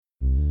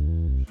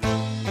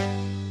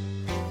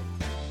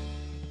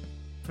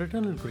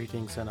fraternal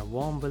greetings and a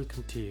warm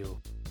welcome to you.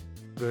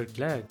 We're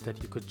glad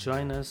that you could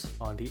join us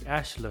on the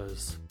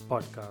Ashlers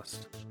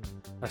podcast,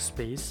 a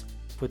space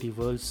for the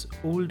world's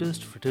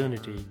oldest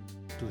fraternity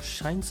to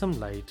shine some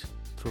light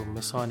through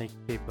Masonic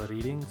paper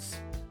readings,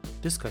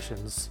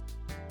 discussions,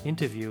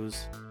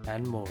 interviews,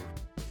 and more.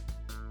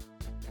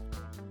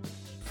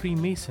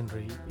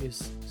 Freemasonry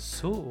is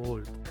so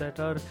old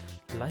that our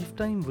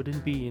lifetime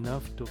wouldn't be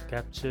enough to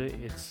capture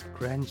its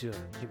grandeur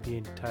in the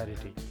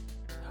entirety.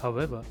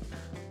 However,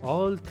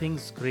 all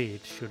things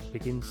great should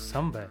begin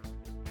somewhere,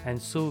 and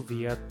so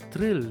we are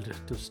thrilled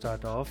to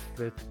start off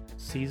with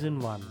Season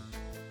 1,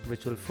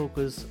 which will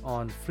focus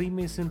on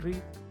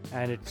Freemasonry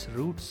and its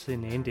roots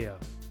in India,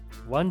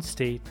 one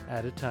state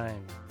at a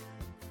time.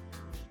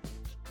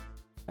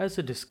 As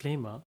a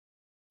disclaimer,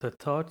 the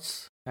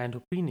thoughts and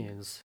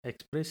opinions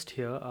expressed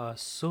here are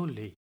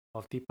solely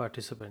of the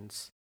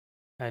participants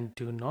and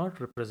do not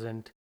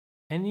represent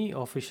any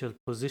official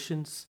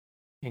positions,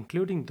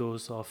 including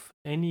those of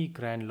any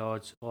Grand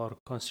Lodge or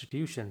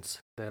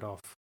constitutions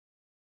thereof.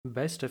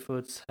 Best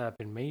efforts have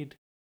been made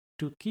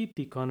to keep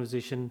the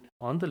conversation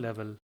on the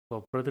level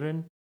for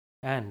brethren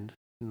and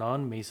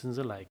non-Masons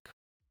alike.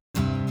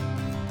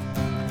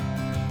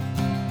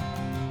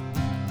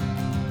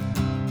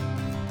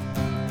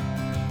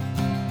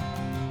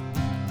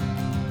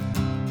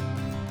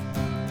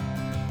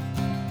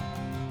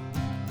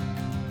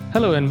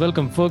 Hello and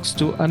welcome, folks,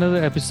 to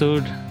another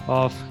episode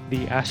of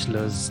The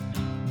Ashlers.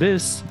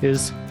 This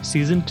is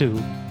Season 2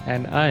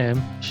 and I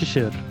am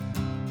Shishir.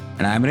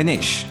 And I'm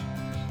Rinesh.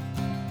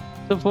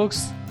 So,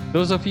 folks,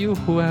 those of you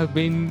who have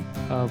been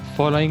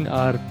following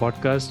our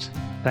podcast,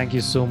 thank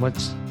you so much.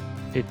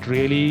 It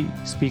really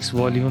speaks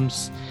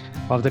volumes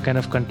of the kind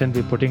of content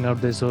we're putting out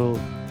there. So,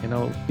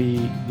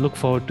 we look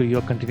forward to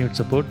your continued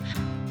support.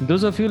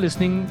 Those of you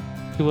listening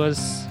to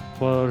us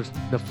for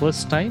the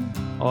first time,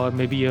 or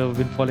maybe you've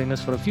been following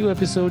us for a few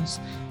episodes,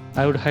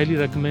 I would highly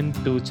recommend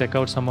to check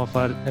out some of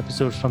our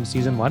episodes from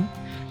Season 1.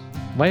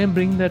 Why I'm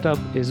bringing that up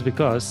is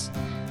because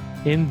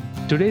in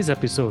today's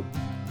episode,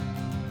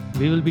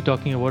 we will be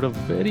talking about a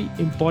very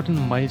important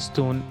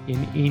milestone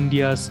in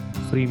India's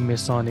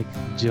Freemasonic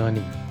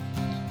journey.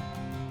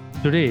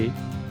 Today,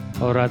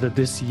 or rather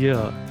this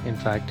year, in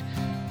fact,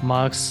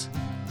 marks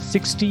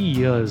 60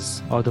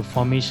 years of the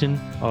formation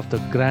of the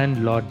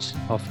Grand Lodge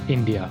of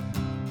India,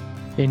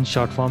 in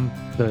short form,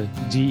 the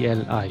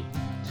GLI.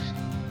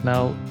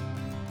 Now,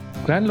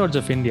 Grand Lodge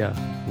of India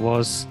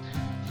was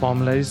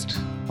formalized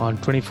on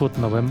 24th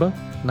November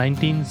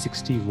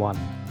 1961.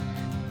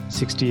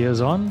 60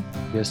 years on,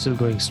 we are still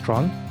going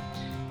strong.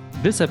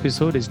 This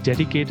episode is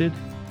dedicated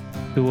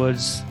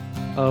towards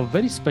a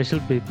very special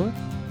paper.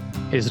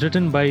 It's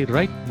written by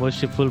Right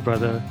Worshipful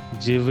Brother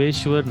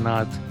Jiveshwar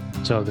Nath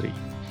Chowdhary.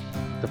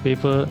 The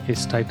paper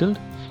is titled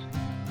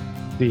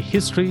The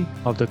History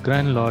of the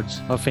Grand Lodge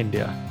of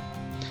India.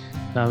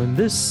 Now, in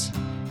this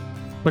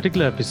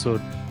particular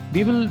episode,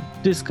 we will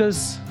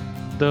discuss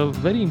the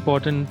very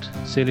important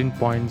salient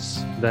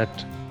points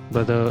that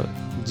Brother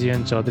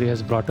G.N. Chowdhary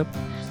has brought up.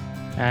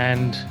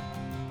 And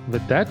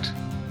with that,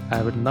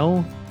 I would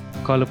now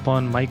call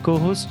upon my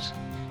co-host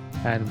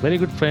and very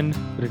good friend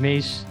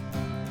Rinesh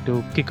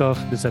to kick off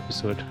this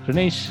episode.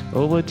 Rinesh,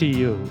 over to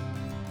you.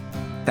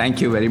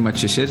 Thank you very much,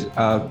 Shishir.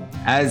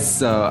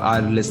 As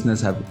our listeners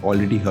have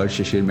already heard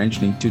Shishir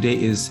mentioning, today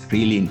is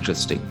really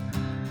interesting.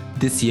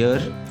 This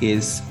year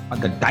is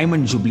the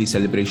Diamond Jubilee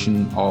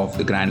celebration of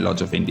the Grand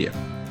Lodge of India.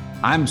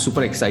 I'm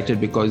super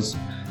excited because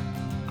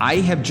I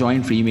have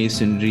joined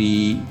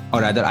Freemasonry,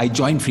 or rather I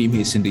joined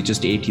Freemasonry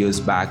just 8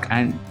 years back,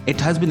 and it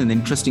has been an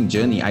interesting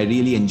journey. I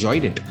really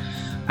enjoyed it.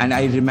 And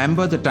I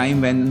remember the time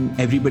when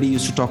everybody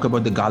used to talk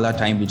about the gala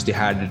time, which they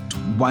had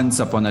once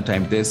upon a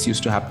time. This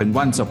used to happen,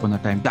 once upon a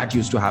time, that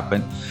used to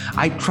happen.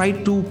 I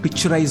tried to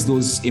picturize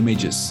those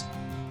images.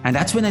 And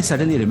that's when I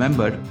suddenly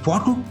remembered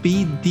what would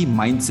be the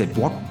mindset,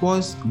 what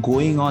was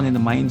going on in the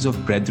minds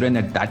of brethren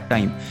at that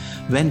time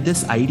when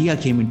this idea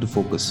came into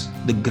focus,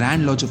 the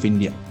Grand Lodge of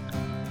India.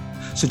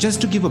 So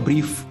just to give a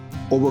brief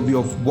overview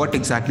of what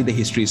exactly the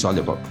history is all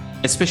about,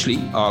 especially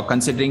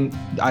considering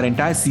our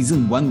entire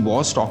Season 1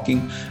 was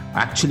talking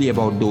actually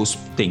about those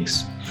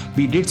things.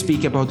 We did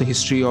speak about the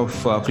history of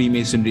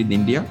Freemasonry in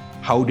India.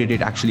 How did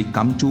it actually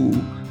come to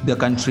the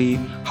country?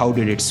 How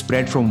did it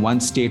spread from one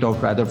state, or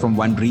rather from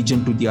one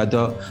region to the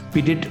other?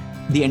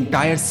 The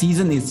entire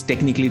season is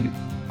technically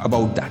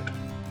about that.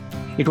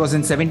 It was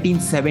in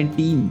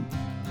 1717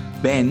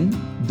 when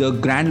the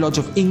Grand Lodge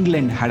of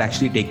England had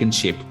actually taken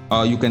shape.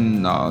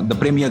 The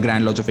Premier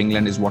Grand Lodge of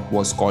England is what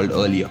was called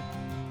earlier.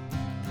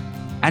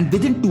 And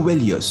within 12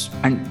 years,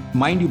 and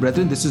mind you,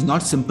 brethren, this is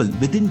not simple.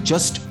 Within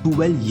just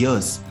 12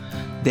 years,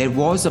 there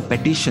was a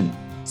petition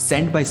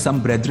sent by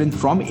some brethren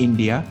from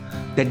India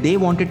that they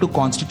wanted to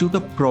constitute a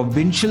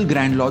provincial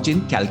Grand Lodge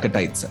in Calcutta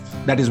itself.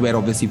 That is where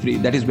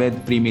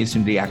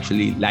Freemasonry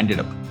actually landed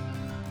up.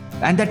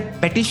 And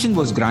that petition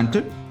was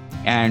granted.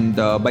 And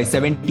by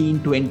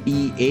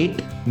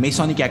 1728,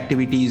 Masonic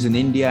activities in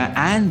India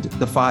and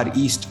the Far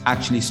East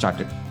actually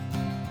started.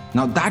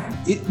 Now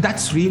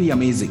that's really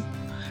amazing.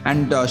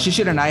 And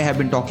Shishir and I have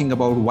been talking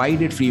about why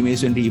did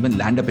Freemasonry even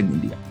land up in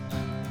India?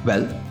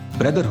 Well,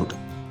 brotherhood.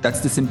 That's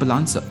the simple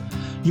answer.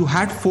 You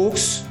had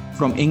folks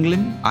from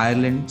England,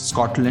 Ireland,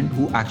 Scotland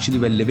who actually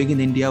were living in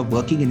India,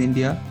 working in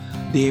India.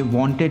 They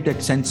wanted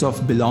that sense of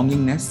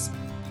belongingness,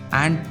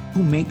 and to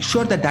make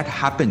sure that that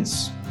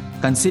happens,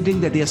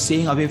 considering that they are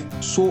staying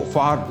so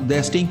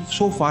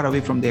far away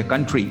from their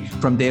country,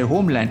 from their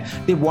homeland,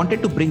 they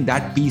wanted to bring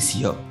that peace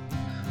here.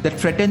 That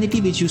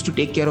fraternity which used to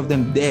take care of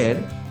them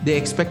there, they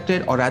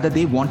expected, or rather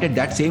they wanted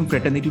that same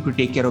fraternity to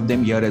take care of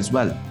them here as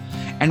well.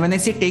 And when I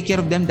say take care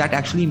of them, that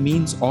actually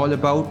means all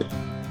about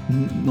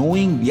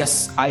knowing,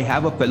 yes, I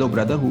have a fellow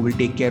brother who will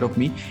take care of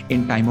me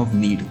in time of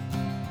need.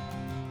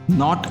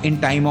 Not in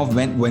time of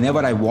whenever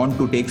I want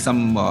to take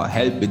some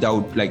help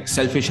without like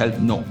selfish help.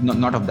 No,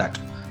 not of that.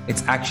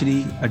 It's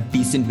actually a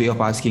decent way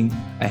of asking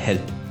a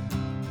help.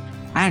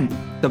 And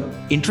the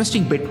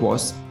interesting bit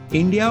was,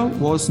 India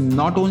was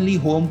not only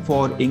home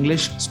for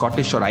English,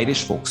 Scottish or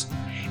Irish folks.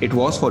 It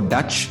was for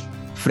Dutch,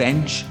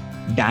 French,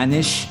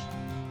 Danish,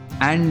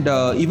 and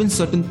even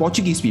certain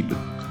Portuguese people.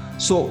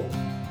 So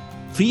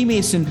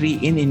Freemasonry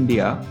in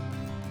India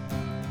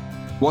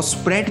was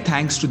spread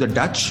thanks to the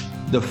Dutch,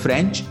 the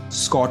French,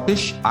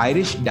 Scottish,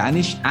 Irish,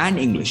 Danish, and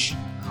English.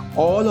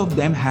 All of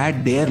them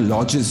had their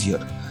lodges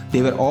here.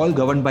 They were all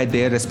governed by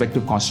their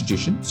respective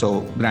constitution.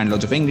 So Grand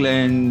Lodge of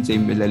England,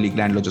 similarly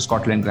Grand Lodge of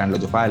Scotland, Grand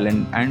Lodge of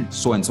Ireland, and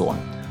so on.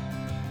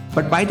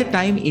 But by the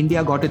time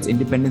India got its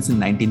independence in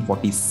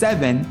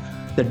 1947,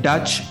 the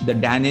Dutch, the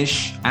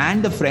Danish,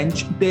 and the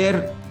French,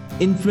 their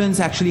influence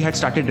actually had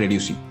started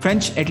reducing.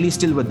 French at least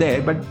still were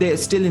there, but the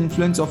still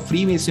influence of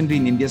Freemasonry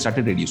in India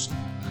started reducing.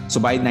 So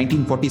by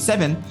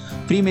 1947,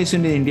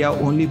 Freemasonry in India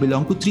only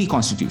belonged to 3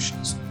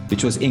 constitutions,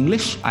 which was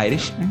English,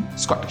 Irish, and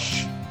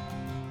Scottish.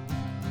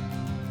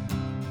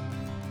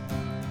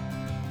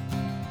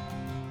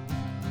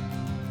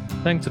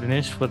 Thanks,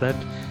 Rinesh, for that.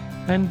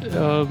 And,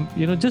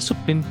 just to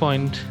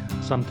pinpoint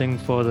something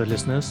for the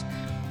listeners,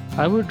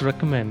 I would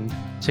recommend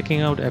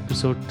checking out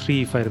episode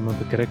 3, if I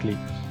remember correctly,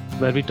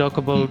 where we talk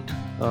about,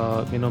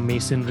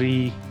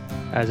 Masonry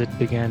as it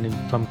began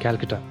from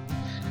Calcutta.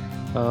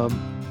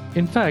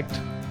 In fact,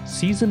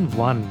 season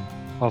 1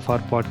 of our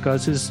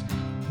podcast is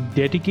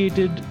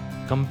dedicated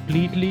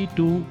completely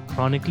to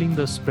chronicling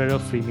the spread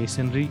of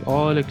Freemasonry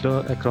all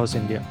across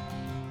India.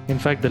 In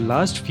fact, the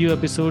last few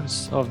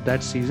episodes of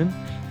that season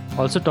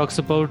also talks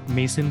about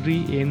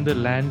Masonry in the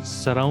lands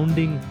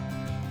surrounding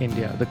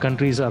India, the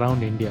countries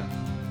around India,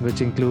 which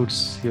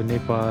includes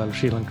Nepal,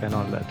 Sri Lanka, and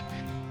all that.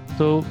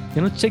 So,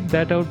 check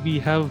that out. We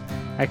have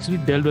actually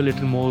delved a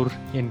little more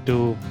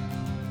into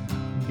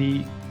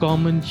the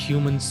common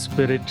human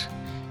spirit,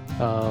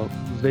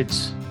 which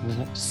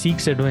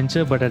seeks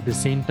adventure, but at the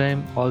same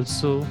time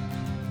also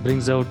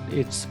brings out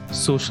its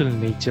social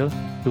nature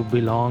to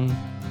belong,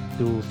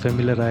 to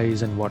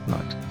familiarize, and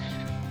whatnot.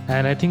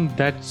 And I think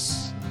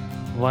that's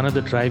one of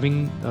the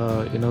driving,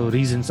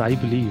 reasons, I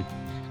believe,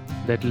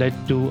 that led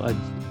to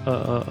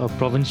a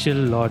provincial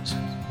lodge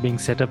being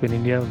set up in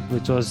India,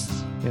 which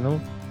was,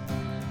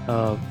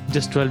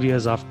 just 12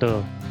 years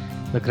after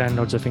the Grand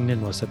Lodge of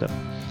England was set up.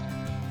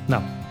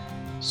 Now,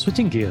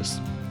 switching gears,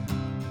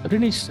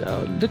 Rinesh,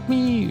 let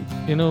me,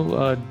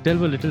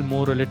 delve a little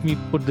more, or let me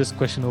put this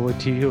question over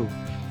to you.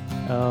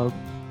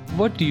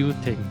 What do you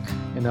think,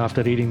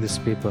 after reading this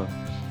paper,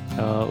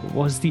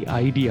 was the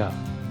idea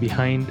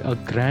behind a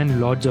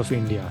Grand Lodge of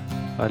India,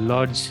 a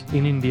lodge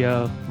in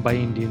India by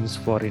Indians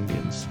for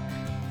Indians?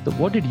 So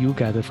what did you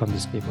gather from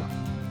this paper?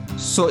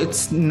 So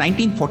it's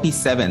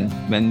 1947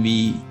 when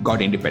we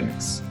got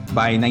independence.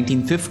 By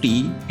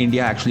 1950,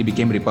 India actually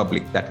became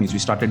republic. That means we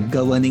started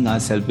governing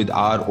ourselves with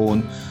our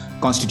own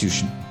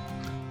constitution.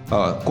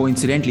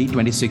 Coincidentally,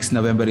 26th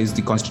November is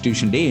the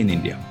Constitution Day in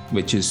India,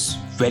 which is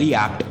very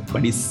apt,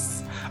 but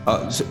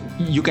so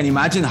you can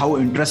imagine how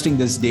interesting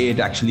this day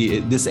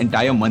this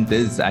entire month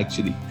is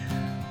actually,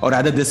 or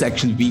rather this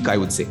actual week, I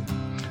would say.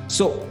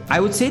 So I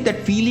would say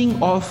that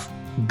feeling of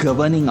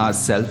governing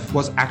ourselves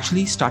was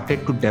actually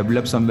started to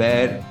develop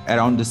somewhere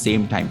around the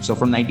same time. So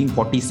from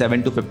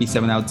 1947 to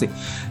 57, I would say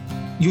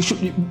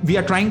we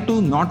are trying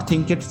to not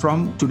think it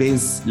from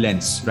today's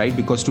lens, right?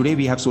 Because today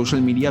we have social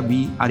media,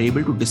 we are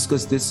able to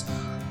discuss this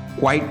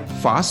quite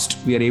fast.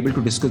 We are able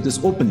to discuss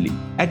this openly.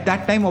 At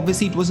that time,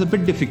 obviously, it was a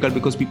bit difficult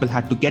because people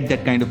had to get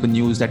that kind of a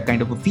news, that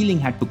kind of a feeling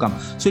had to come.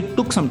 So it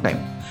took some time.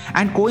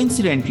 And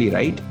coincidentally,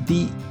 right,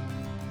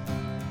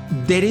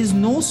 there is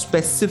no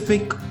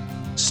specific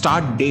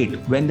start date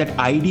when that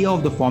idea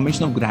of the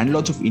formation of Grand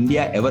Lodge of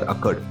India ever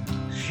occurred.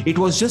 It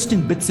was just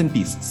in bits and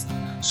pieces.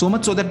 So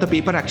much so that the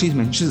paper actually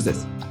mentions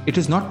this. It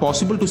is not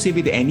possible to say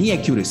with any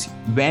accuracy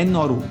when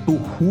or to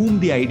whom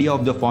the idea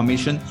of the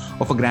formation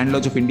of a Grand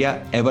Lodge of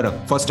India ever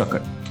first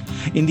occurred.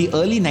 In the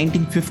early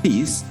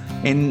 1950s,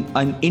 in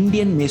an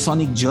Indian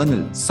Masonic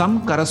journal,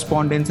 some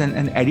correspondence and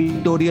an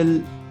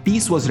editorial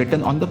piece was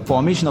written on the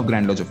formation of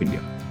Grand Lodge of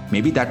India.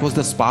 Maybe that was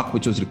the spark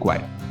which was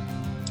required.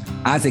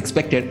 As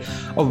expected,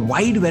 a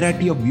wide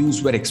variety of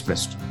views were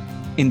expressed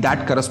in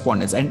that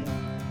correspondence,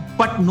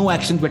 but no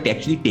actions were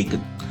actually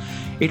taken.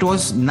 It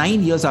was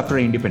 9 years after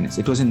independence.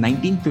 It was in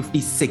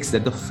 1956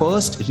 that the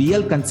first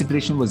real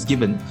consideration was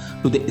given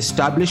to the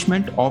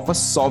establishment of a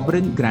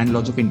sovereign Grand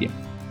Lodge of India.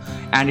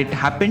 And it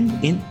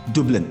happened in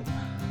Dublin.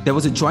 There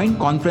was a joint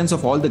conference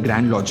of all the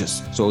Grand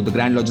Lodges. So the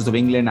Grand Lodges of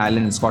England,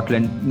 Ireland, and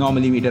Scotland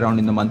normally meet around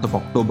in the month of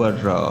October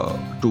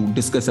to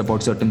discuss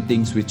about certain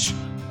things which,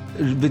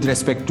 with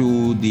respect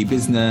to the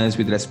business,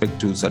 with respect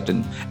to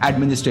certain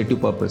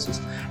administrative purposes.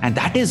 And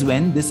that is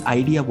when this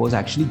idea was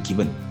actually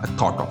given a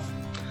thought of.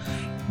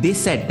 They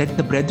said that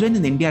the brethren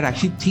in India are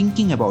actually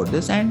thinking about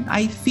this, and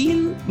I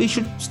feel we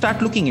should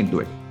start looking into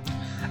it.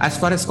 As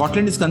far as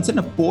Scotland is concerned,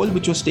 a poll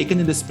which was taken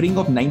in the spring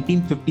of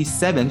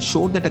 1957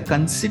 showed that a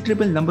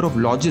considerable number of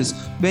lodges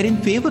were in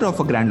favor of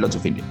a Grand Lodge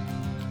of India.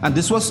 And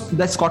this was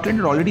that Scotland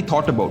had already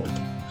thought about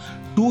it.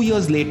 2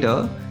 years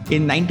later,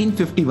 in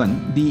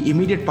 1951, the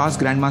immediate past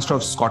Grand Master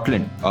of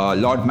Scotland,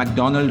 Lord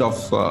MacDonald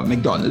of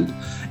Macdonald,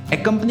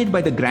 accompanied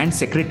by the Grand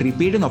Secretary,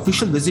 paid an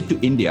official visit to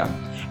India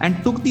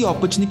and took the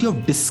opportunity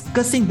of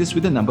discussing this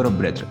with a number of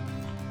brethren.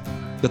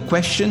 The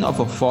question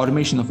of a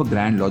formation of a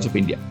Grand Lodge of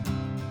India.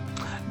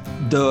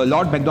 The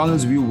Lord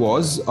MacDonald's view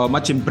was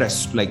much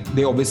impressed. Like,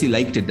 they obviously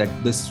liked it, that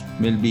this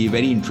will be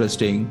very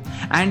interesting.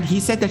 And he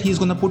said that he's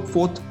going to put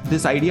forth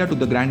this idea to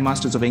the Grand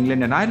Masters of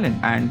England and Ireland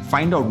and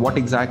find out what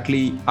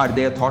exactly are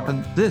their thoughts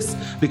on this,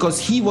 because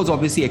he was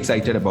obviously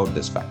excited about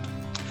this fact.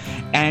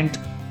 And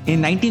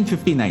in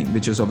 1959,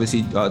 which was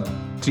obviously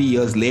 3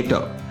 years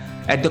later,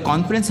 at the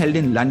conference held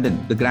in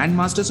London, the Grand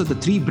Masters of the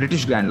three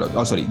Grand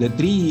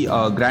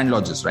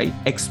Lodges, right,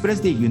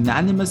 expressed their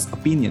unanimous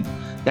opinion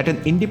that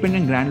an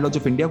independent Grand Lodge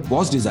of India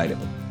was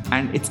desirable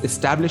and its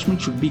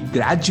establishment should be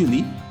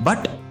gradually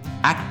but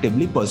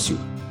actively pursued.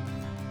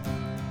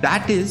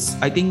 That is,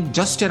 I think,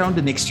 just around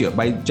the next year,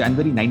 by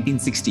January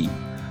 1960,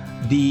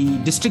 the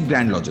district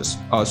Grand Lodges.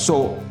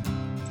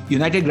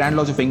 United Grand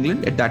Lodge of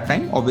England at that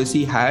time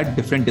obviously had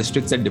different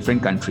districts at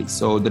different countries.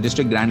 So the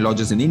district Grand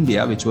Lodges in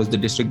India, which was the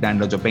district Grand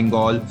Lodge of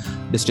Bengal,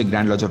 district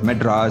Grand Lodge of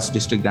Madras,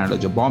 district Grand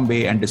Lodge of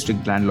Bombay, and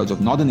district Grand Lodge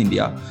of Northern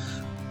India,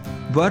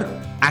 were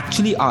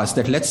actually asked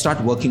that let's start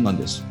working on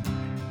this.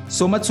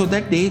 So much so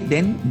that they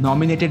then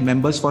nominated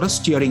members for a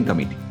steering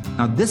committee.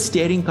 Now, this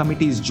steering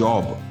committee's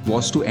job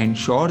was to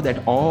ensure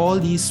that all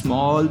these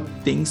small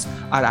things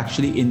are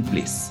actually in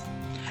place.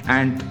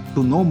 And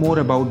to know more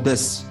about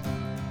this,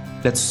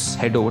 let's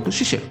head over to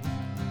Shishir.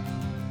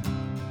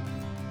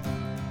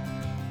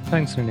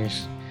 Thanks,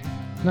 Rinesh.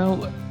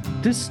 Now,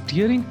 this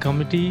steering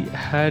committee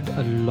had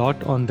a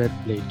lot on their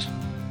plate.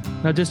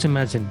 Now, just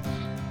imagine,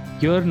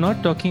 you're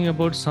not talking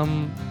about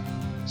some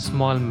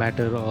small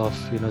matter of,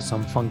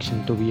 some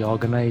function to be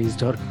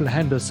organized or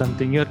planned or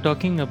something. You're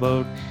talking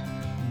about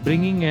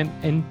bringing an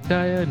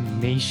entire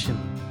nation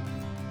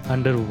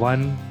under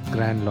one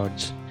Grand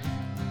Lodge.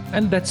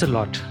 And that's a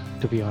lot,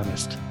 to be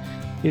honest.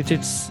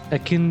 It's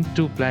akin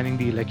to planning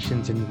the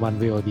elections in one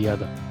way or the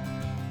other.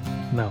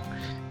 Now,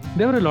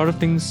 there were a lot of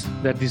things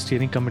that the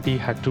steering committee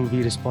had to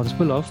be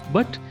responsible of,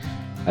 but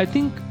I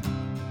think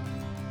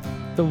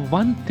the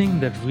one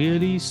thing that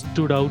really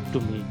stood out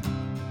to me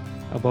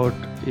about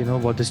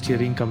what the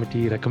steering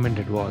committee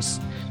recommended was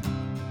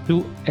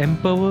to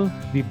empower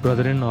the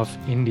brethren of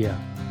India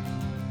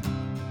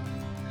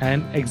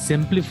and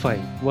exemplify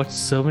what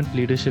servant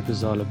leadership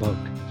is all about.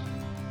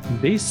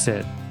 They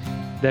said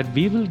that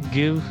we will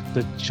give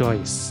the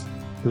choice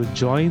to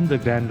join the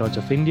Grand Lodge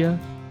of India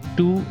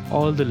to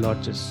all the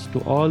lodges, to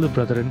all the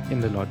brethren in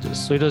the lodges.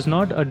 So it was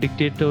not a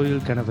dictatorial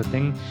kind of a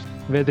thing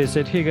where they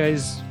said, hey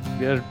guys,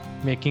 we are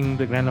making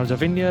the Grand Lodge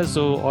of India,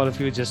 so all of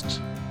you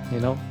just,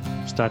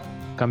 start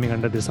coming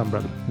under this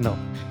umbrella. No.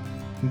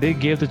 They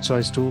gave the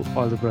choice to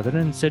all the brethren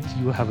and said,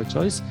 you have a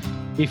choice.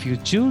 If you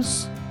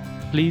choose,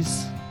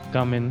 please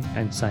come in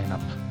and sign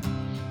up.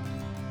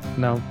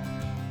 Now,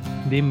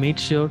 they made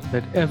sure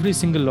that every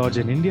single lodge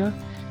in India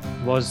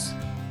was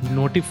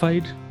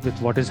notified with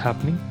what is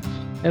happening.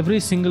 Every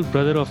single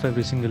brother of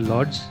every single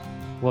lodge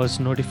was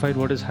notified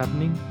what is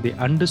happening. They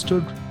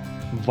understood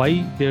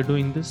why they are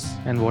doing this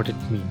and what it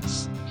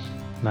means.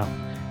 Now,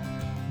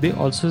 they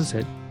also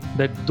said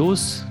that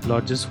those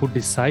lodges who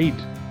decide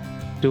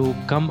to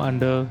come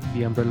under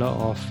the umbrella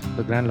of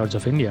the Grand Lodge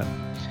of India,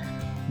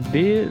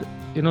 their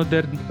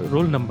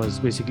roll numbers,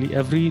 basically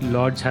every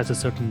lodge has a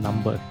certain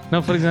number.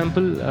 Now, for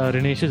example,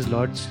 Rinesh's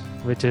lodge,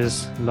 which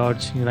is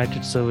Lodge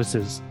United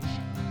Services,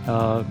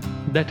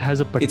 that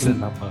has a particular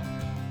number.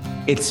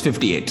 It's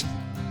 58.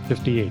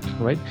 58,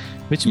 right?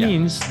 Which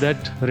means that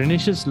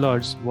Rinesh's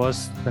lodge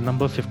was the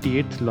number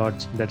 58th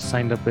lodge that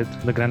signed up with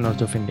the Grand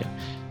Lodge of India.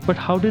 But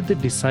how did they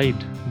decide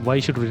why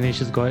should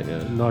Rinesh's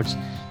lodge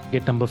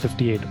get number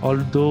 58,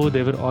 although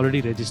they were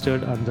already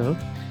registered under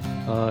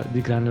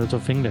the Grand Lodge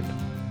of England?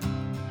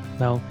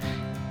 Now,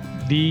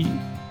 the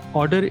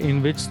order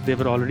in which they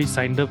were already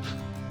signed up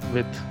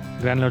with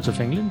Grand Lodge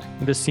of England,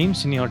 in the same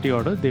seniority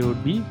order, they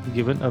would be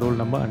given a roll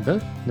number under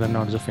Grand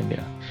Lodge of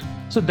India.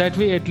 So that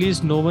way, at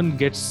least no one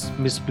gets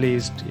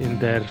misplaced in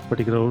their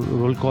particular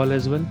roll call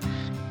as well.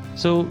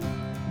 So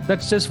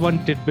that's just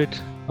one tidbit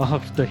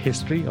of the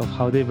history of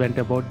how they went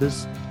about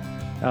this.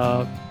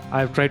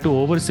 I've tried to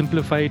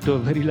oversimplify it to a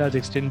very large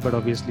extent, but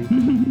obviously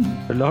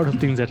a lot of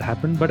things that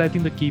happen. But I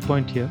think the key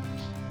point here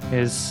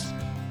is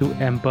to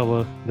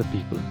empower the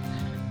people,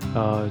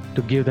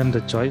 to give them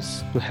the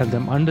choice, to help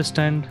them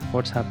understand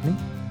what's happening,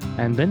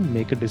 and then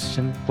make a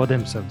decision for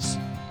themselves.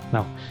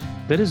 Now,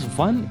 there is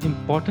one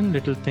important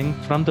little thing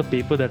from the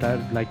paper that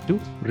I'd like to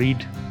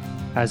read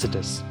as it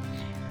is.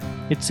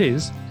 It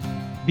says,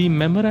 the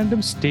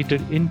memorandum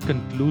stated in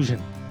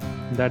conclusion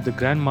that the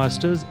Grand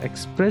Masters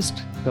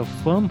expressed the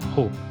firm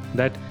hope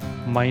that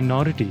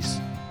minorities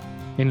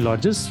in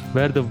lodges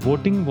where the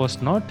voting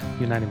was not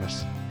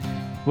unanimous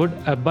would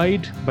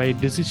abide by a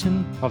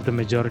decision of the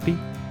majority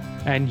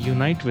and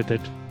unite with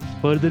it,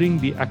 furthering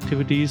the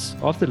activities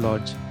of the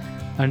lodge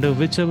under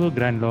whichever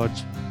Grand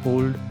Lodge,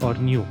 old or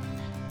new,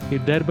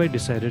 it thereby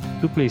decided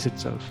to place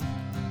itself.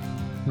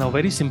 Now,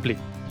 very simply,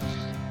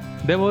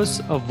 there was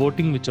a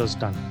voting which was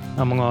done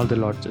among all the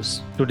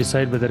lodges to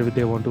decide whether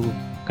they want to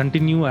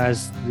continue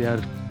as they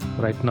are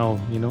right now,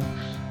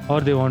 or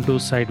they want to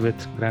side with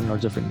Grand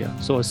Lodge of India.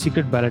 So a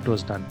secret ballot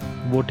was done,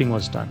 voting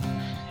was done.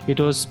 It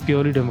was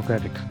purely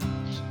democratic.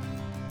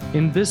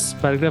 In this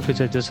paragraph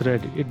which I just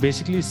read, it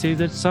basically says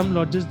that some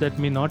lodges that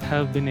may not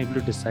have been able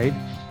to decide,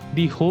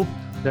 the hope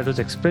that was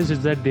expressed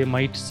is that they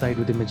might side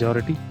with the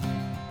majority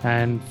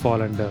and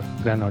fall under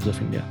Grand Lodge of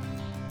India.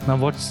 Now,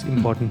 what's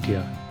important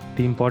here?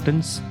 The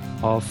importance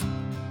of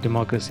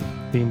democracy,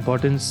 the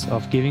importance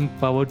of giving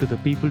power to the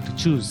people to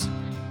choose,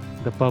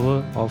 the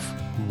power of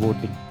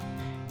voting.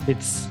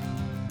 It's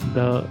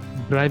the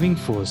driving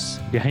force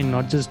behind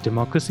not just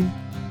democracy,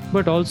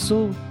 but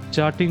also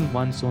charting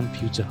one's own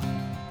future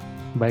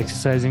by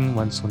exercising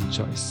one's own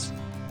choice.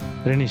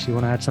 Rinesh, you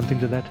want to add something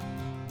to that?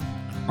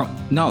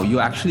 No, you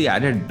actually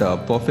added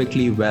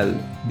perfectly well.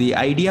 The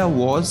idea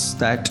was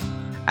that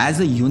as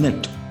a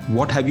unit,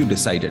 what have you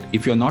decided?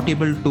 If you're not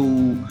able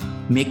to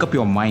make up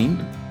your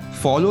mind,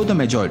 follow the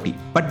majority.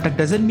 But that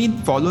doesn't mean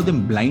follow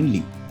them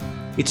blindly.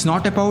 It's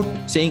not about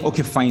saying,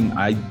 okay, fine,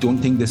 I don't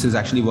think this is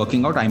actually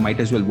working out. I might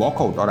as well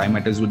walk out, or I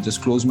might as well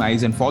just close my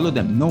eyes and follow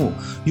them. No,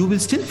 you will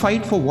still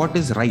fight for what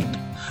is right.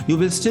 You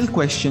will still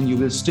question, you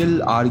will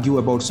still argue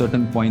about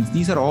certain points.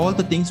 These are all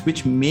the things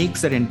which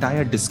makes that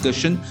entire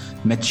discussion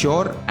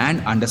mature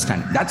and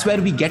understand. That's where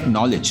we get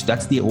knowledge.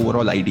 That's the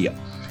overall idea.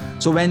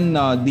 So when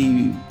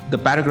the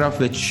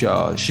paragraph which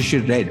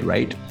Shishir read,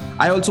 right,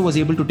 I also was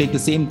able to take the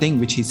same thing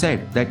which he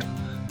said, that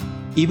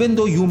even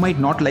though you might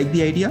not like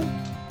the idea,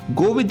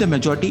 go with the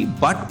majority,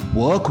 but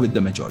work with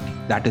the majority.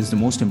 That is the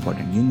most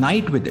important.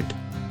 Unite with it,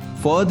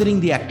 furthering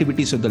the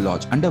activities of the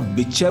lodge under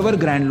whichever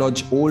Grand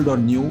Lodge, old or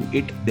new,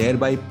 it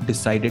thereby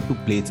decided to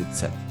place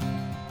itself.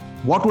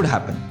 What would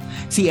happen?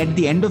 See, at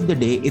the end of the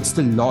day, it's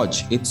the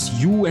lodge. It's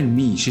you and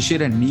me,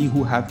 Shishir and me,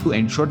 who have to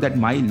ensure that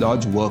my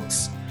lodge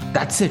works.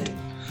 That's it.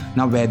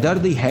 Now, whether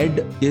the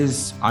head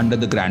is under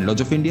the Grand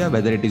Lodge of India,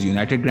 whether it is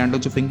United Grand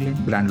Lodge of England,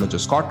 Grand Lodge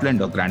of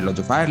Scotland, or Grand Lodge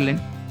of Ireland,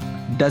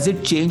 does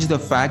it change the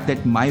fact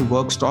that my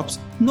work stops?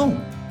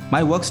 No,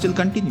 my work still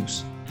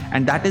continues.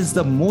 And that is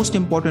the most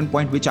important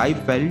point which I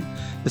felt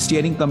the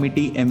steering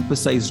committee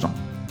emphasized on.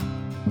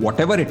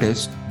 Whatever it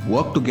is,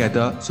 work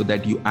together so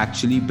that you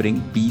actually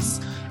bring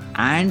peace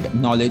and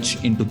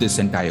knowledge into this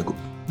entire group.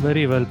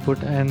 Very well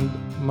put, and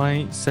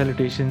my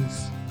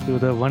salutations to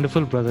the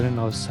wonderful brethren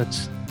of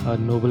such a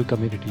noble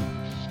community.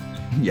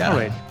 Yeah. All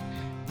right.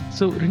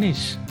 So,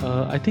 Rinesh,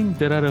 I think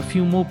there are a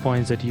few more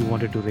points that you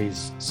wanted to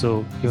raise.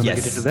 So, you want to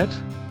get into that?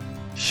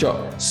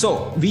 Sure.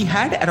 So, we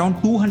had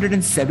around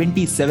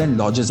 277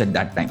 lodges at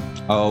that time.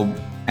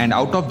 And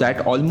out of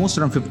that, almost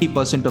around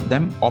 50% of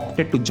them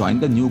opted to join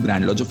the new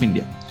Grand Lodge of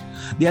India.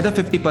 The other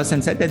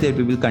 50% said that they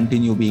will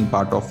continue being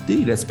part of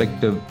the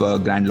respective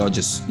Grand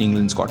Lodges,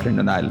 England, Scotland,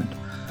 and Ireland.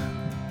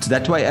 So,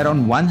 that's why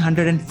around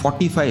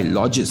 145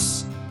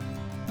 lodges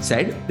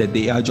said that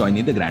they are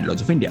joining the Grand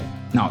Lodge of India.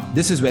 Now,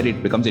 this is where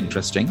it becomes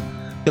interesting.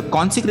 The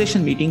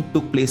consecration meeting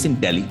took place in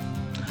Delhi,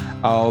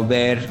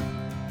 where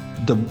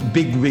the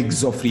big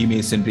wigs of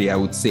Freemasonry, I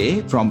would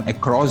say, from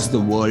across the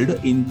world,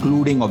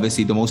 including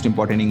obviously the most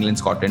important England,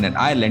 Scotland, and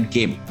Ireland,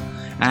 came.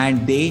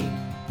 And they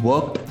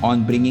worked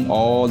on bringing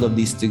all of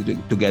these things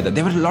together.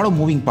 There were a lot of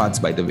moving parts,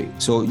 by the way.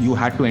 So you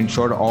had to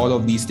ensure all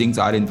of these things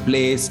are in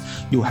place.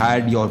 You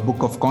had your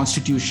book of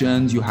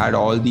constitutions. You had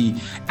all the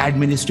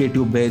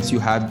administrative bits. You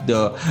had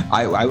the,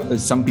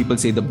 some people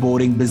say, the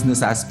boring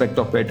business aspect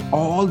of it.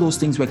 All those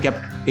things were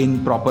kept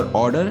in proper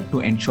order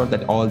to ensure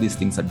that all these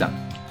things are done.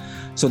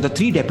 So the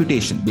three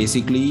deputations,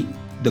 basically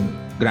the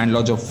Grand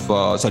Lodge of,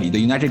 the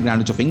United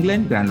Grand Lodge of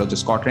England, Grand Lodge of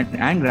Scotland,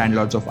 and Grand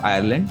Lodge of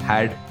Ireland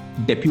had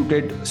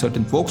deputed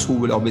certain folks who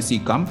will obviously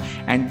come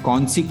and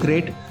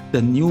consecrate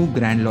the new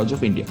Grand Lodge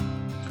of India.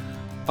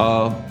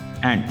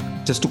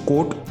 And just to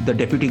quote, the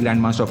Deputy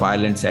Grand Master of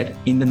Ireland said,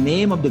 "In the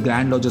name of the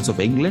Grand Lodges of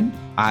England,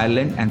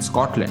 Ireland, and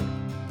Scotland,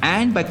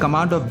 and by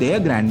command of their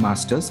Grand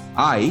Masters,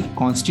 I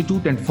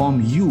constitute and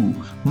form you,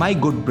 my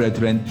good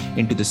brethren,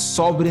 into the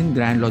sovereign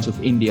Grand Lodge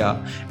of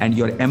India, and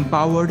you're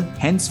empowered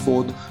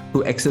henceforth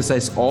to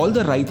exercise all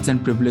the rights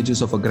and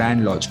privileges of a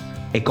Grand Lodge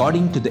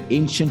according to the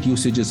ancient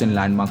usages and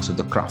landmarks of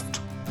the craft.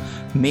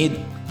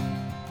 May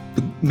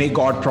may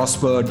God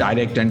prosper,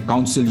 direct and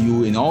counsel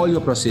you in all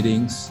your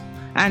proceedings.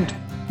 And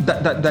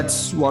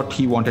that's what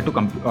he wanted to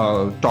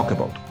talk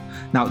about.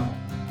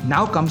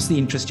 Now comes the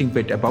interesting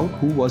bit about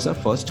who was our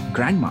first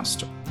Grand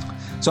Master.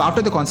 So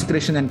after the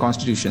consecration and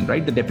constitution,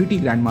 right, the Deputy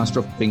Grand Master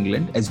of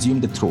England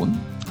assumed the throne,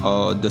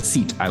 the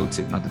seat, I would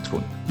say, not the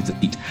throne, it's a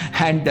seat,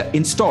 and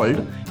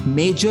installed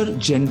Major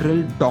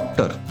General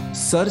Dr.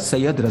 Sir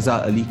Syed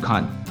Raza Ali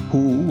Khan,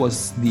 who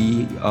was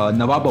the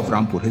Nawab of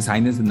Rampur, His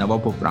Highness the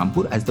Nawab of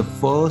Rampur, as the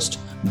first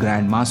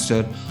Grand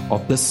Master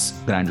of this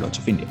Grand Lodge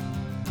of India.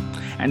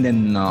 And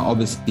then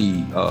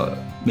obviously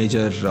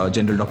Major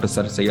General Dr.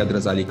 Sir Syed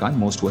Raza Ali Khan,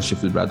 most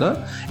worshipful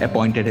brother,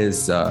 appointed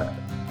his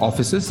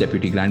officers,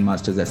 Deputy Grand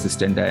Master's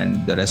assistant,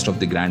 and the rest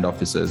of the Grand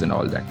Officers and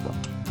all that.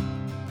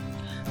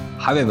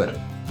 However,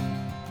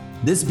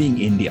 this being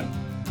India,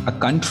 a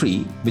country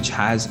which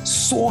has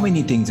so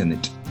many things in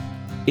it,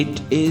 it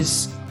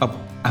is,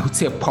 I would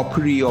say, a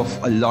potpourri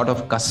of a lot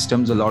of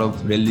customs, a lot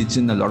of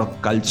religion, a lot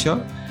of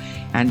culture.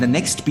 And the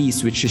next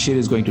piece, which Shishir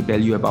is going to tell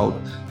you about,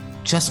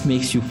 just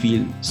makes you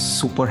feel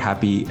super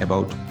happy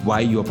about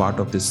why you are part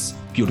of this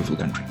beautiful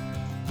country.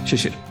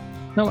 Shishir.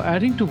 Now,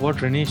 adding to what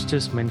Rinesh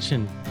just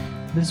mentioned,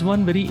 there's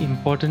one very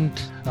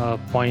important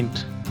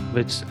point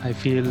which I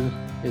feel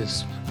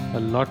is a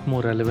lot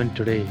more relevant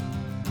today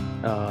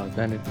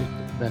than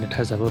it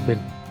has ever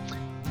been.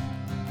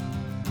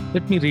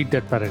 Let me read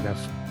that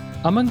paragraph.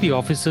 Among the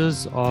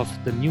officers of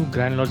the new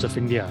Grand Lodge of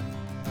India,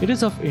 it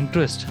is of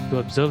interest to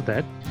observe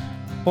that,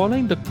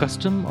 following the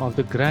custom of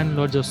the Grand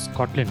Lodge of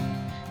Scotland,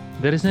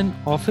 there is an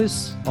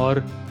office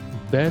or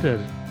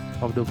bearer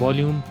of the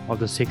volume of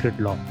the sacred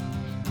law.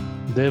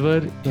 There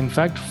were, in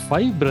fact,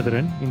 5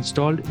 brethren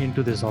installed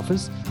into this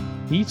office,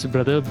 each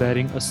brother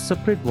bearing a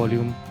separate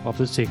volume of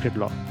the sacred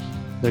law: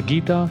 the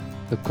Gita,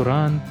 the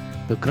Quran,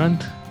 the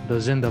Granth, the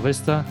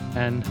Zend-Avesta,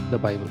 and the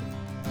Bible.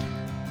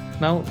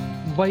 Now,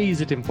 why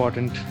is it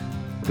important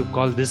to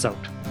call this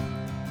out?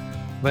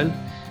 Well,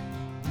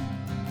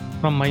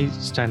 from my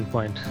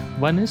standpoint,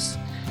 one is,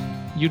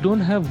 you don't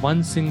have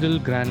one single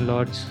Grand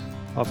Lodge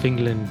of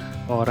England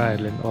or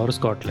Ireland or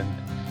Scotland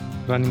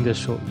running the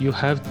show. You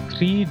have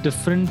 3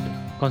 different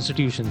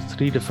constitutions,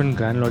 3 different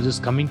Grand Lodges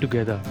coming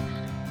together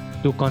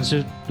to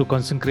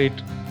consecrate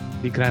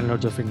the Grand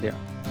Lodge of India,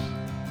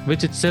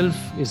 which itself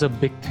is a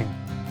big thing.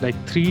 Like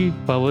 3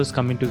 powers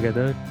coming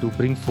together to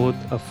bring forth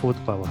a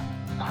 4th power,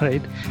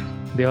 right?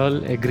 They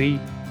all agree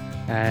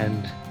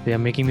and they are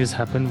making this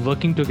happen,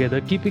 working together,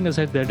 keeping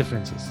aside their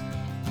differences.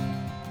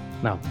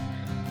 Now,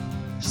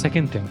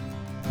 second thing,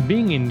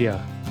 being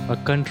India, a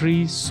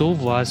country so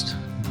vast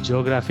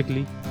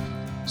geographically,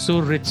 so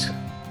rich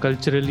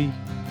culturally,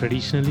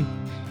 traditionally,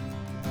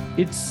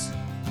 it's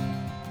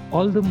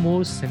all the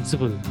more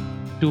sensible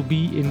to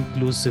be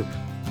inclusive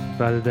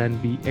rather than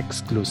be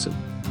exclusive.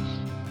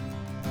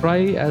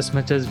 Try as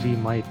much as we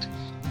might,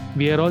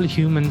 we are all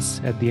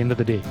humans at the end of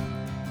the day,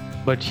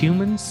 but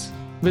humans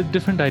with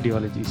different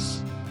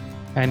ideologies.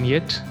 And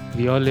yet,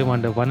 we all live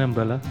under one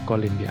umbrella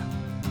called India,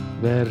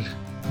 where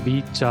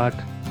we chart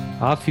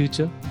our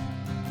future,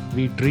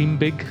 we dream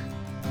big,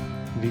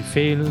 we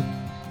fail,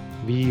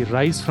 we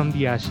rise from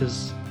the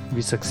ashes,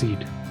 we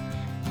succeed.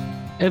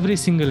 Every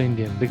single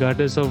Indian,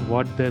 regardless of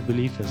what their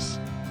belief is,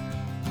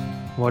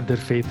 what their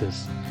faith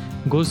is,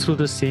 goes through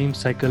the same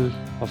cycle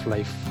of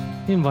life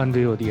in one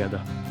way or the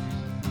other.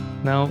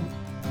 Now,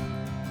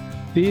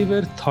 they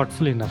were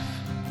thoughtful enough,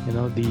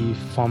 the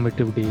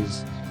formative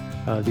days,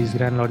 these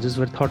Grand Lodges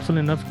were thoughtful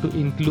enough to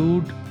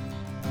include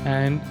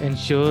and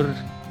ensure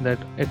that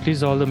at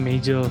least all the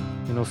major,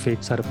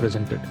 faiths are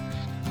represented.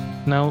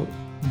 Now,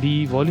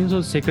 the volumes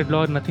of sacred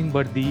law are nothing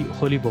but the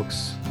holy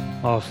books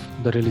of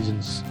the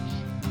religions.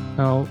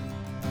 Now,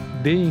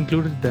 they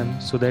included them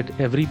so that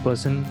every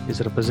person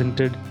is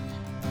represented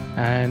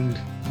and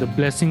the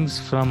blessings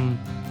from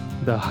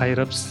the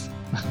higher-ups,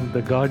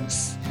 the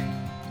gods,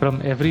 from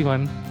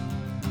everyone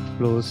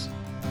flows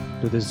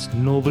to this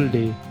noble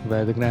day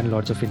where the Grand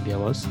Lodge of India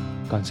was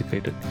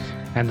consecrated,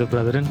 and the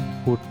brethren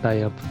would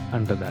tie up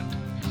under that.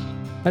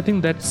 I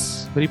think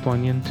that's very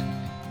poignant,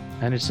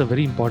 and it's a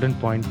very important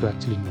point to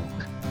actually know.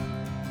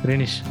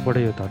 Rinesh, what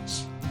are your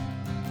thoughts?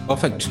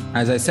 Perfect.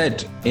 As I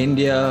said,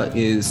 India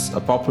is a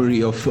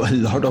potpourri of a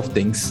lot of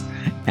things,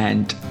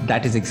 and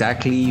that is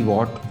exactly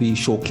what we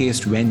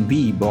showcased when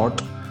we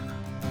bought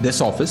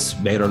this office,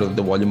 bearer of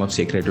the volume of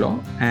sacred law,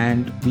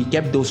 and we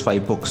kept those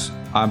 5 books.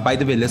 By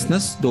the way,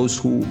 listeners, those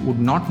who would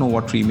not know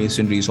what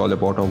Freemasonry is all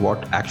about or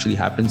what actually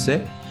happens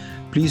there,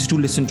 please do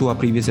listen to our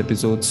previous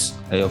episodes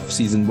of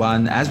season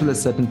 1 as well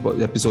as certain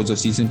episodes of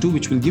season 2,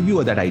 which will give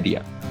you that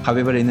idea.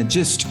 However, in a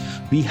gist,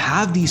 we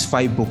have these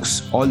 5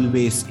 books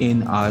always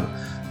in our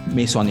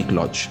Masonic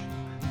Lodge.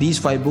 These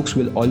 5 books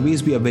will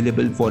always be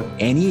available for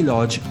any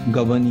lodge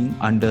governing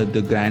under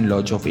the Grand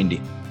Lodge of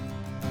India.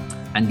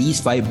 And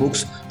these 5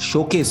 books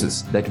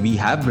showcases that we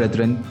have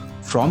brethren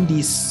from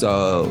these,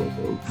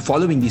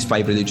 following these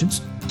 5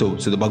 religions. So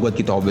the Bhagavad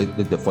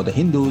Gita for the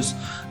Hindus,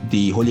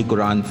 the Holy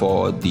Quran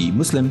for the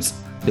Muslims,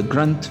 the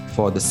Granth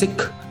for the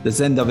Sikh, the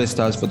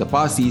Zend-Avestas for the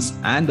Parsis,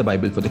 and the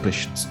Bible for the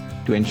Christians.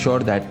 to ensure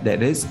that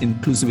there is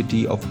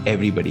inclusivity of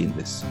everybody in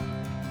this.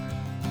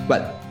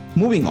 Well,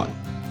 moving on.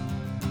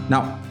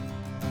 Now,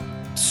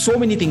 so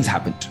many things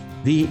happened.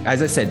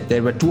 As I said,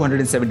 there were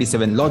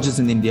 277 lodges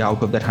in India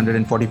out of that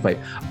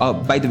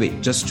 145. By the way,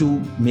 just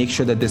to make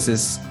sure that this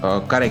is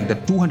correct, the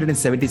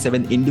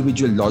 277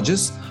 individual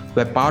lodges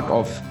were part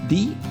of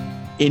the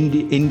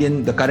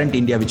the current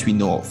India which we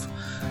know of.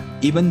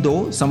 Even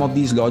though some of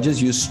these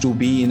lodges used to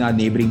be in our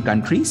neighboring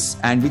countries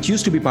and which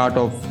used to be part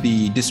of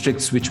the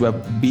districts which were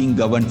being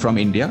governed from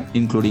India,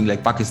 including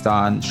like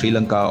Pakistan, Sri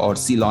Lanka or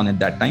Ceylon at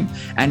that time,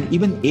 and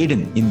even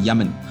Aden in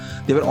Yemen.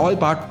 They were all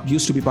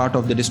used to be part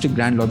of the district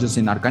grand lodges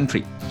in our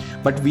country.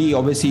 But we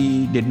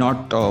obviously did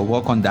not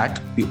work on that.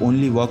 We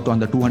only worked on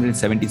the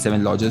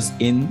 277 lodges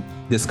in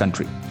this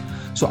country.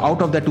 So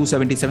out of the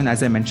 277,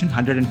 as I mentioned,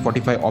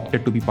 145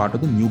 opted to be part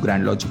of the new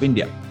Grand Lodge of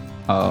India.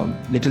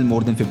 Little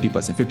more than 50%,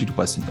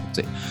 52%, I would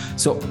say.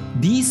 So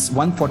these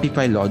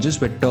 145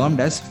 lodges were termed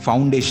as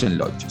foundation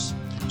lodges.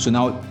 So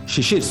now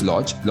Shishir's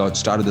lodge, Lodge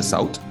Star of the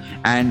South,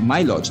 and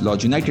my lodge,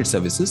 Lodge United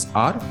Services,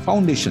 are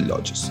foundation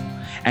lodges.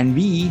 And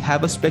we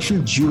have a special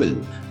jewel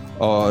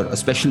or a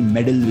special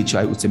medal, which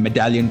I would say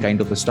medallion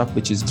kind of a stuff,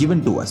 which is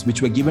given to us,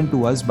 which were given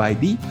to us by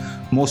the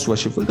most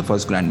worshipful, the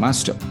first Grand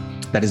Master.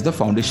 That is the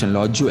foundation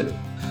lodge jewel.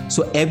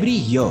 So every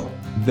year,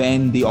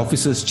 when the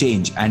officers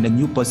change and a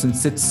new person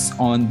sits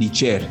on the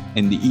chair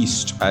in the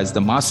east as the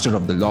master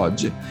of the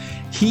lodge,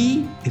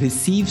 he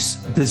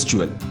receives this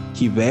jewel.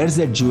 He wears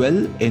that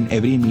jewel in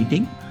every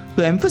meeting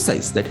to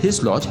emphasize that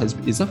his lodge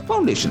is a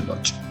foundation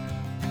lodge.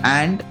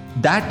 And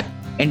that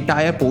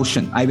entire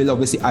portion,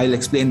 I'll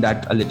explain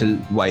that a little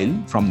while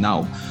from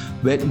now,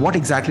 what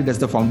exactly does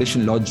the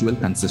foundation lodge jewel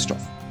consist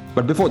of.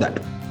 But before that,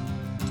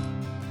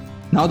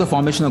 now the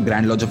formation of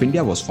Grand Lodge of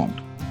India was formed.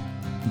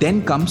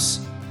 Then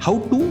comes how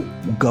to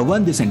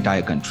govern this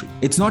entire country.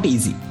 It's not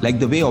easy. Like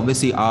the way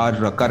obviously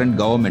our current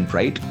government,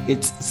 right?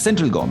 It's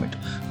central government,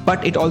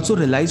 but it also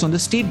relies on the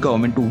state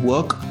government to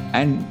work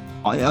and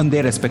on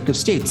their respective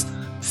states.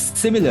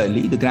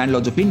 Similarly, the Grand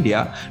Lodge of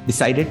India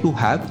decided to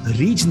have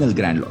regional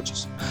Grand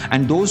Lodges.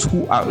 And those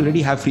who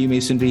already have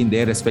Freemasonry in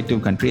their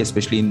respective country,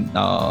 especially in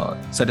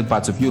certain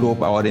parts of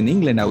Europe or in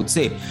England, I would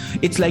say,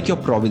 it's like your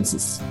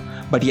provinces.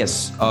 But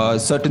yes,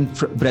 certain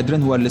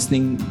brethren who are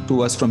listening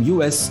to us from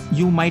US,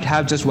 you might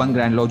have just one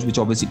Grand Lodge, which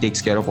obviously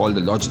takes care of all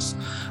the lodges.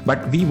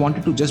 But we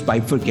wanted to just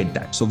bifurcate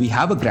that. So we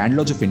have a Grand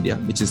Lodge of India,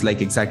 which is like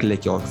exactly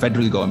like your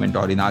federal government,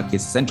 or in our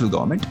case, central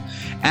government.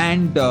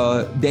 And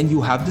then you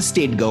have the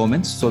state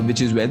governments, so which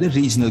is where the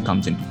regional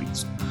comes into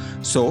place.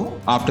 So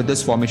after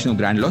this formation of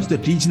Grand Lodge, the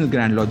regional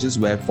Grand Lodges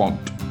were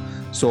formed.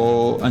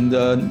 So on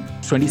the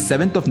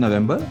 27th of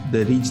November,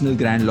 the regional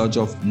Grand Lodge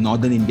of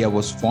Northern India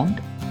was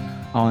formed.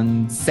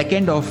 On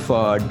 2nd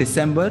of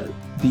December,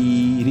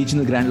 the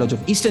Regional Grand Lodge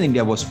of Eastern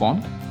India was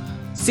formed.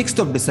 6th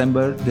of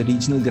December, the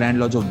Regional Grand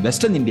Lodge of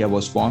Western India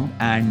was formed.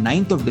 And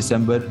 9th of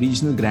December,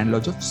 Regional Grand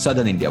Lodge of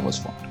Southern India was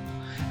formed.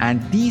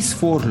 And these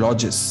four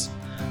lodges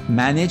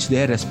manage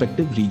their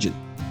respective region.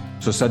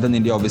 So Southern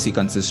India obviously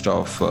consists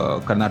of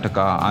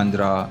Karnataka,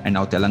 Andhra, and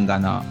now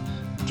Telangana,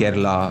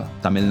 Kerala,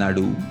 Tamil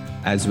Nadu,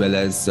 as well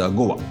as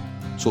Goa.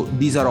 So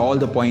these are all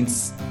the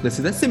points.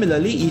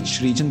 Similarly,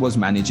 each region was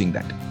managing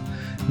that.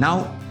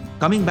 Now,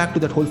 coming back to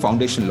that whole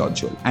foundation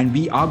lodge jewel, and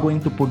we are going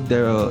to put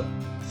the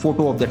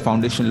photo of that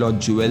foundation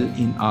lodge jewel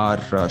in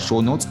our show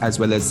notes, as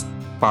well as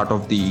part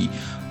of the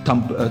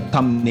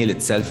thumbnail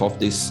itself of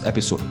this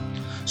episode.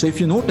 So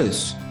if you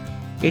notice,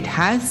 it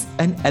has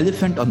an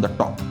elephant on the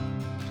top.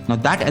 Now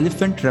that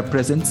elephant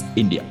represents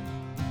India,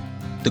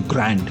 the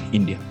grand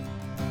India.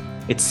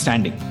 It's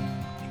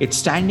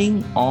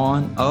standing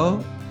on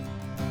a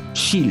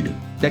shield.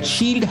 That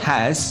shield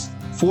has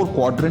 4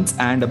 quadrants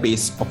and a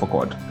base of a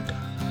quadrant.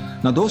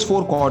 Now those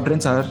 4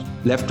 quadrants are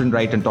left and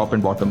right and top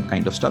and bottom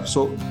kind of stuff.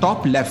 So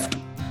top left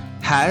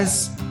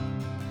has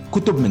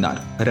Qutub Minar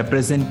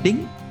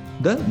representing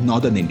the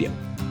northern India.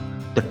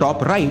 The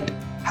top right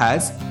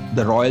has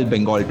the Royal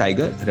Bengal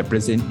Tiger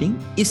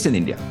representing Eastern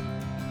India.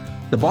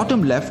 The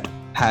bottom left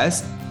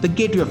has the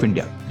Gateway of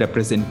India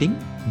representing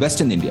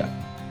Western India.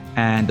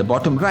 And the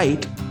bottom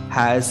right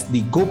has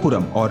the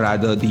Gopuram, or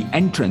rather the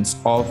entrance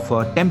of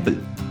a temple,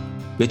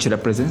 which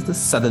represents the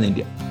southern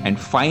India. And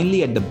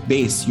finally, at the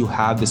base, you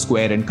have the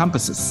square and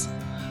compasses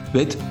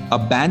with a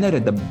banner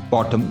at the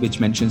bottom which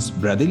mentions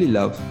brotherly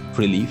love,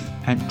 relief,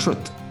 and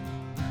truth.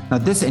 Now,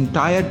 this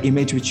entire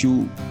image which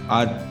you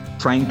are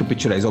trying to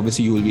picturize,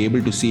 obviously you will be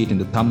able to see it in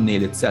the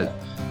thumbnail itself,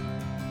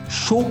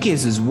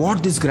 showcases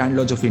what this Grand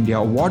Lodge of India,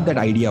 or what that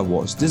idea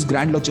was. This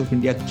Grand Lodge of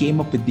India came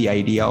up with the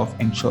idea of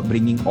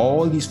bringing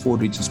all these 4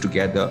 regions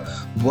together,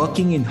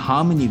 working in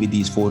harmony with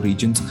these 4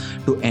 regions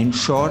to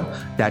ensure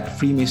that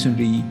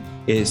Freemasonry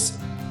is,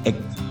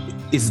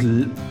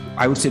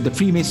 I would say, the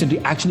Freemasonry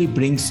actually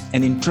brings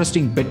an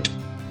interesting bit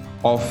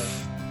of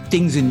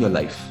things in your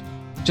life.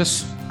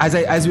 Just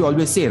as we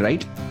always say,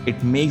 right?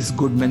 It makes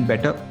good men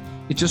better.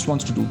 It just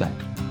wants to do that,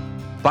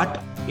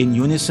 but in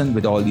unison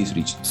with all these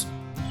regions.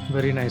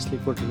 Very nicely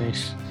put,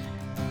 Dinesh.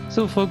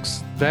 So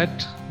folks,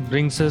 that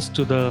brings us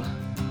to the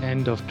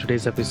end of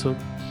today's episode.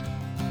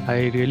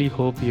 I really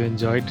hope you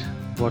enjoyed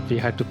what we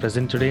had to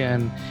present today,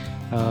 and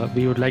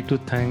we would like to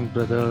thank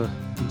Brother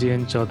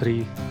J.N.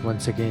 Chowdhary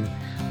once again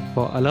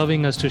for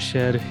allowing us to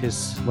share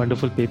his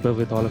wonderful paper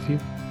with all of you.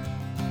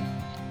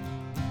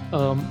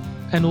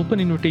 An open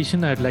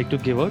invitation I'd like to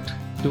give out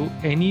to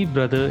any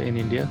brother in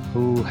India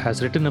who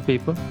has written a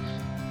paper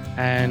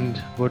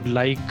and would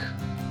like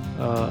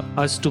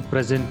us to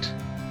present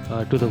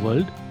to the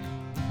world.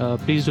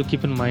 Please do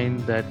keep in mind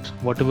that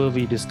whatever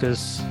we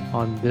discuss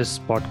on this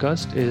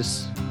podcast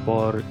is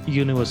for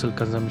universal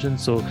consumption.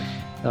 So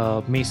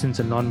Masons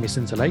and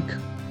non-Masons alike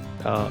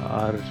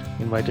are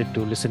invited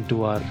to listen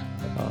to our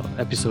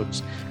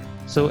episodes.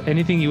 So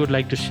anything you would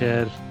like to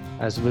share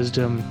as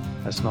wisdom,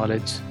 as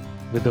knowledge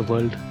with the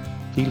world,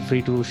 feel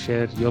free to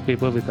share your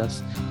paper with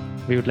us.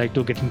 We would like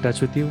to get in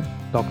touch with you,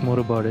 talk more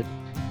about it,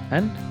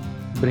 and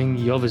bring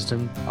your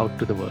wisdom out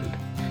to the world.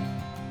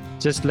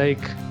 Just like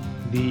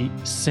the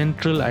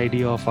central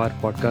idea of our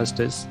podcast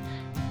is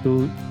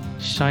to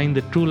shine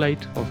the true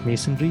light of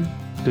Masonry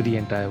to the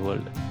entire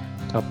world.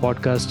 A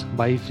podcast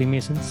by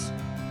Freemasons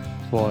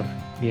for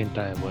the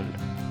entire world.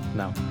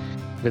 Now,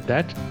 with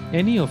that,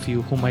 any of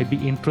you who might be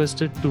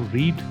interested to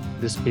read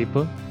this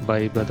paper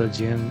by Brother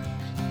J.N.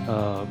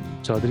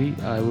 Chowdhary,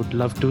 I would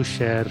love to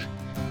share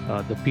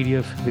the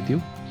PDF with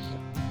you.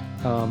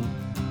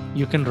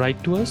 You can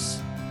write to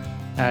us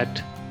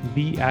at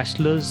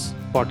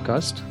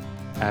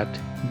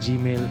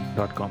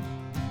theashlerspodcast@gmail.com.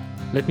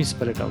 Let me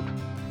spell it out.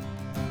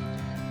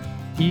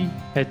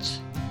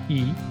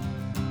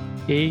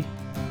 EHEASHLARS,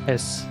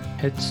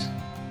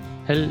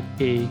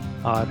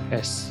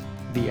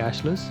 The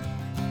Ashlers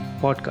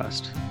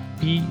Podcast,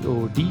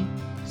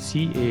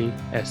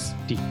 PODCAST.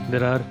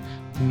 There are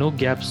no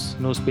gaps,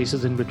 no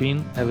spaces in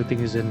between. Everything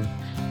is in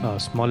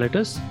small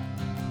letters.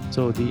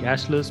 So the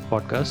Ashlers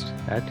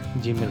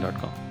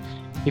Podcast@gmail.com.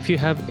 If you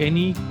have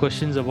any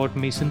questions about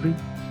Masonry,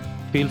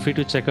 feel free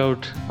to check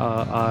out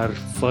our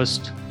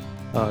first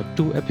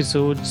 2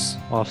 episodes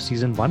of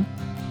season 1.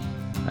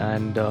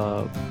 And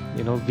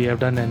we have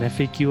done an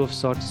FAQ of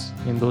sorts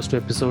in those 2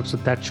 episodes, so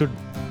that should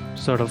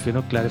sort of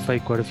clarify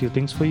quite a few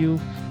things for you.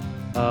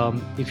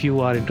 If you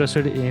are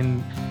interested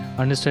in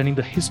understanding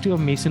the history of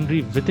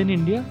Masonry within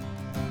India,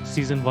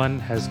 season 1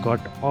 has got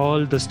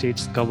all the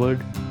states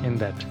covered in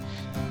that.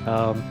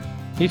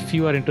 If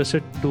you are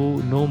interested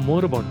to know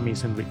more about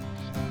Masonry,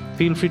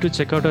 feel free to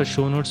check out our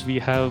show notes. We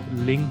have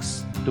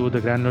links to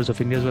the Grand Lords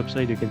of India's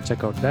website. You can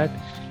check out that.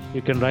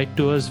 You can write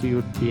to us. We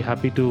would be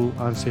happy to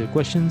answer your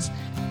questions.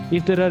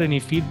 If there are any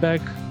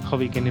feedback, how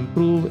we can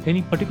improve,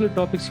 any particular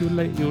topics you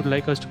would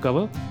like us to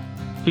cover,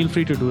 feel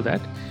free to do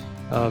that.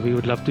 We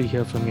would love to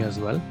hear from you as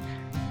well.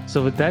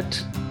 So with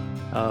that,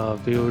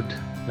 we would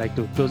like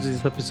to close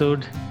this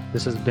episode.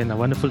 This has been a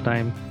wonderful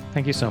time.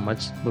 Thank you so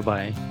much.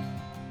 Bye-bye.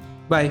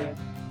 Bye.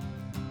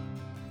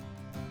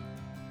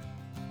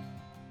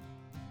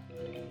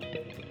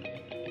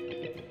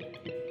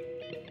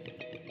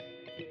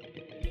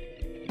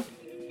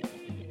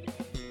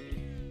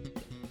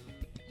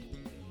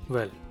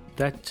 Well,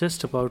 that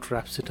just about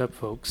wraps it up,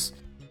 folks.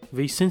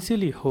 We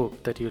sincerely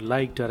hope that you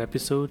liked our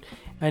episode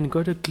and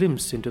got a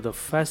glimpse into the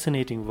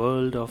fascinating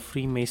world of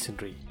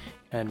Freemasonry.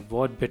 And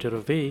what better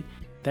a way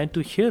than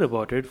to hear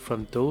about it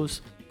from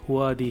those who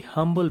are the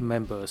humble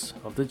members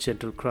of the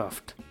gentle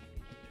craft.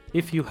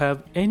 If you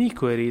have any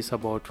queries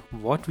about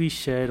what we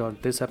shared on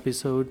this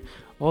episode,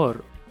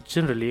 or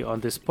generally on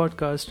this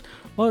podcast,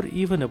 or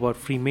even about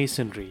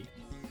Freemasonry,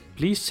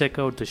 please check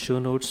out the show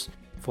notes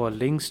for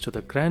links to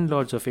the Grand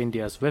Lords of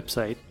India's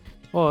website,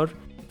 or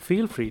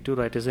feel free to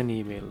write us an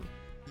email.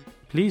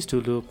 Please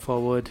do look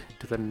forward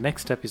to the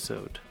next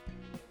episode.